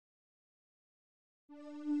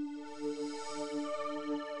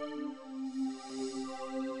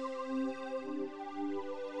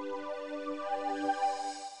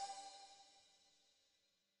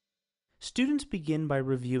Students begin by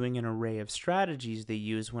reviewing an array of strategies they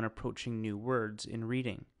use when approaching new words in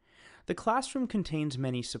reading. The classroom contains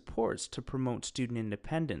many supports to promote student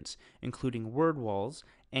independence, including word walls,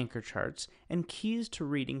 anchor charts, and keys to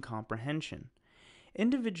reading comprehension.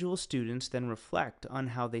 Individual students then reflect on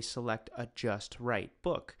how they select a just right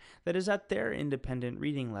book that is at their independent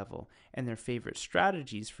reading level and their favorite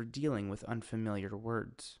strategies for dealing with unfamiliar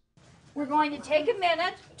words. We're going to take a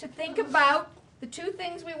minute to think about the two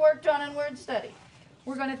things we worked on in word study.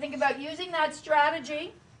 We're going to think about using that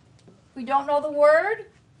strategy. If we don't know the word,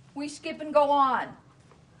 we skip and go on.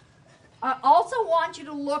 I also want you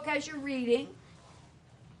to look as you're reading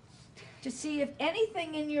to see if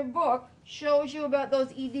anything in your book shows you about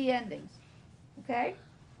those ED endings. Okay?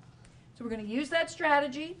 So we're going to use that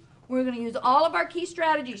strategy. We're going to use all of our key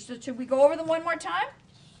strategies. So should we go over them one more time?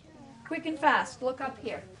 Sure. Quick and fast. Look up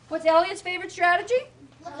here. What's Elliot's favorite strategy?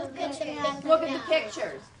 Look at the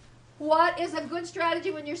pictures. What is a good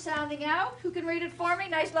strategy when you're sounding out? Who can read it for me?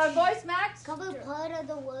 Nice loud voice, Max. Cover part of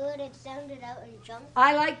the word and sound it out in chunks.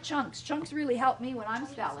 I like chunks. Chunks really help me when I'm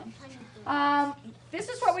spelling. This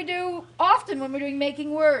is what we do often when we're doing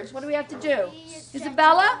making words. What do we have to do?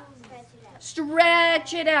 Isabella?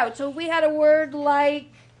 Stretch it out. So if we had a word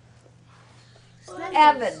like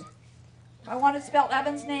Evan. If I wanted to spell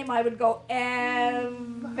Evan's name, I would go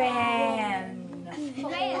Evan.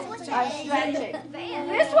 I'm stretching.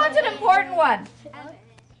 This one's an important one.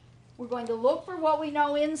 We're going to look for what we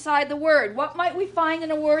know inside the word. What might we find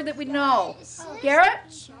in a word that we know? Garrett?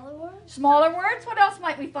 Smaller words. Smaller words? What else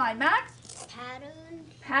might we find? Max?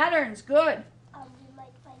 Patterns. Patterns, good. We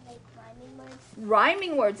might find like rhyming words.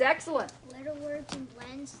 Rhyming words, excellent. Little words and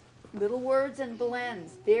blends. Little words and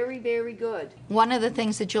blends. Very, very good. One of the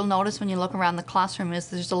things that you'll notice when you look around the classroom is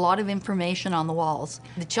there's a lot of information on the walls.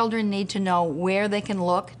 The children need to know where they can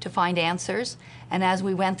look to find answers. And as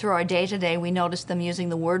we went through our day-to-day, we noticed them using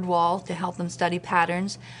the word wall to help them study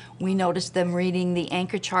patterns. We noticed them reading the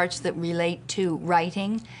anchor charts that relate to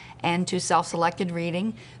writing and to self-selected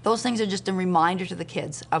reading. Those things are just a reminder to the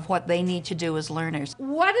kids of what they need to do as learners.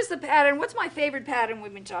 What is the pattern? What's my favorite pattern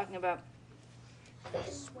we've been talking about?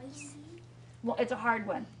 Well, it's a hard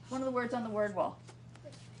one. One of the words on the word wall.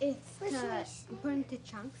 It's put into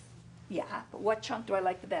chunks. Yeah, but what chunk do I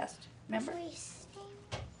like the best? Remember?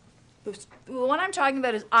 The one I'm talking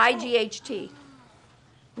about is IGHT.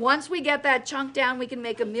 Once we get that chunk down, we can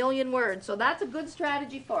make a million words. So that's a good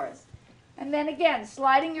strategy for us. And then again,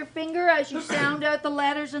 sliding your finger as you sound out the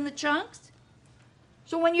letters and the chunks.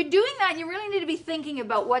 So when you're doing that, you really need to be thinking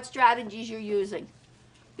about what strategies you're using.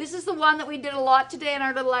 This is the one that we did a lot today in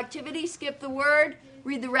our little activity. Skip the word,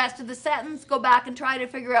 read the rest of the sentence, go back and try to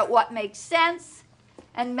figure out what makes sense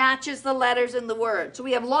and matches the letters in the word. So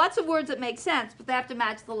we have lots of words that make sense, but they have to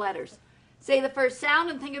match the letters. Say the first sound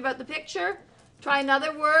and think about the picture. Try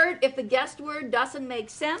another word. If the guessed word doesn't make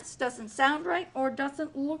sense, doesn't sound right, or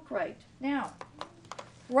doesn't look right. Now,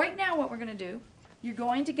 right now what we're going to do, you're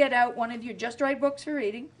going to get out one of your Just Right books for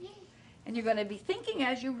reading, and you're going to be thinking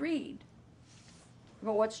as you read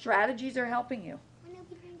about what strategies are helping you.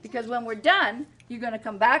 Because when we're done, you're going to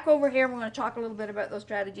come back over here and we're going to talk a little bit about those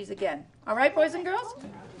strategies again. All right, boys and girls?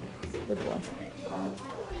 Good boy.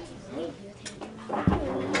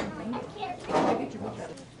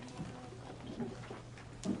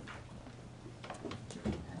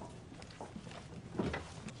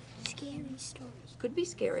 Scary stories. Could be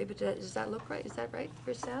scary, but does that look right? Is that right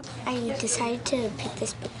for Sab? I decided to pick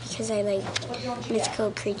this book because I like mythical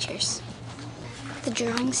creatures. The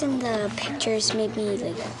drawings and the pictures made me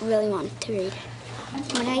really want to read.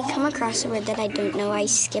 When I come across a word that I don't know, I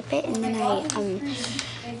skip it and then I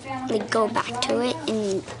go back to it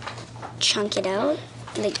and chunk it out,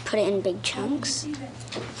 put it in big chunks,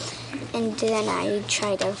 and then I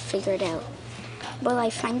try to figure it out. Well,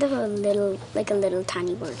 I find a little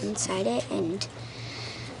tiny word inside it, and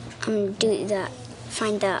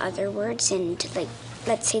find the other words, and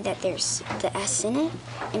let's say that there's the S in it,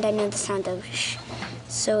 and I know the sound of sh,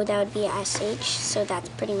 so that would be a SH, so that's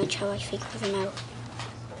pretty much how I figure them out.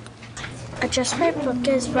 A Just Right book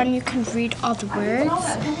is when you can read all the words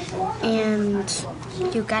and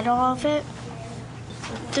you get all of it.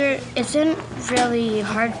 There isn't really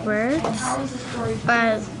hard words,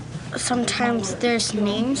 but sometimes there's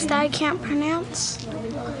names that I can't pronounce,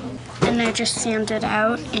 and I just sand it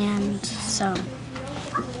out, and so.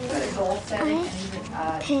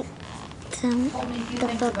 I picked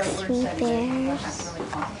the book Three Bears,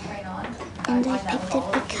 and I picked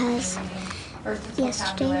it because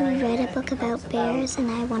Yesterday we read a book about bears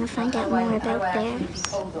and I want to find out more about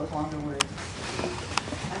bears.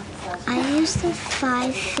 I use the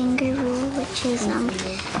 5-finger rule, which is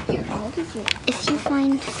if you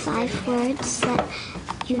find 5 words that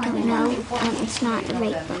you don't know, it's not the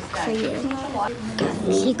right book for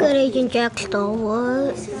you. Secret Agent Jack Star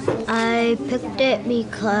Wars. I picked it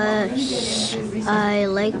because I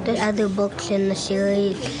liked the other books in the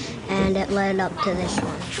series and it led up to this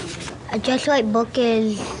one. A Just Right book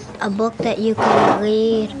is a book that you can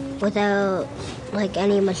read without like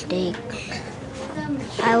any mistakes.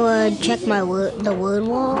 I would check the word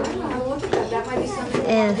wall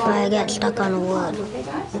if I get stuck on a word.